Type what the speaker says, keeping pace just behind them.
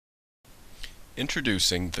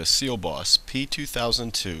Introducing the SealBoss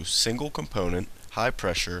P2002 single component, high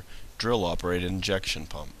pressure, drill operated injection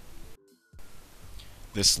pump.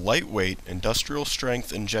 This lightweight, industrial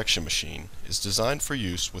strength injection machine is designed for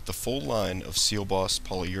use with the full line of SealBoss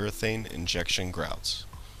polyurethane injection grouts.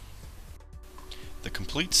 The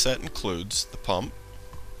complete set includes the pump,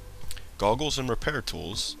 goggles and repair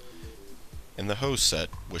tools, and the hose set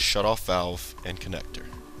with shutoff valve and connector.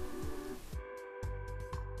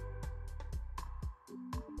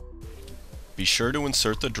 Be sure to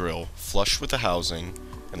insert the drill flush with the housing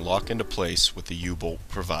and lock into place with the U-bolt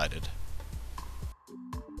provided.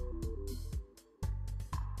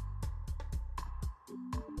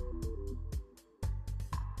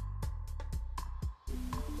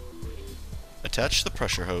 Attach the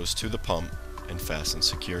pressure hose to the pump and fasten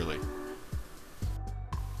securely.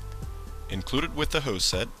 Included with the hose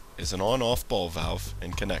set is an on-off ball valve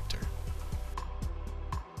and connector.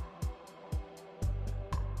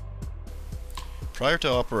 Prior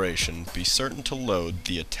to operation, be certain to load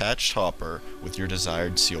the attached hopper with your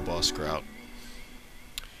desired SealBoss grout.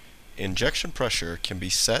 Injection pressure can be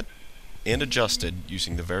set and adjusted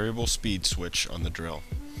using the variable speed switch on the drill.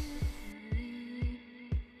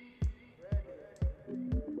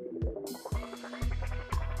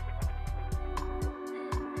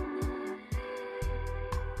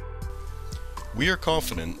 We are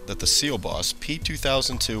confident that the SealBoss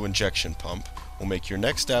P2002 injection pump will make your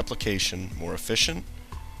next application more efficient,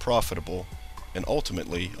 profitable, and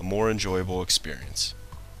ultimately a more enjoyable experience.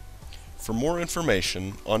 For more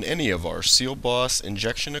information on any of our SealBoss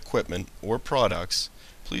injection equipment or products,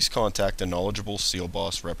 please contact a knowledgeable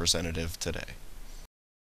SealBoss representative today.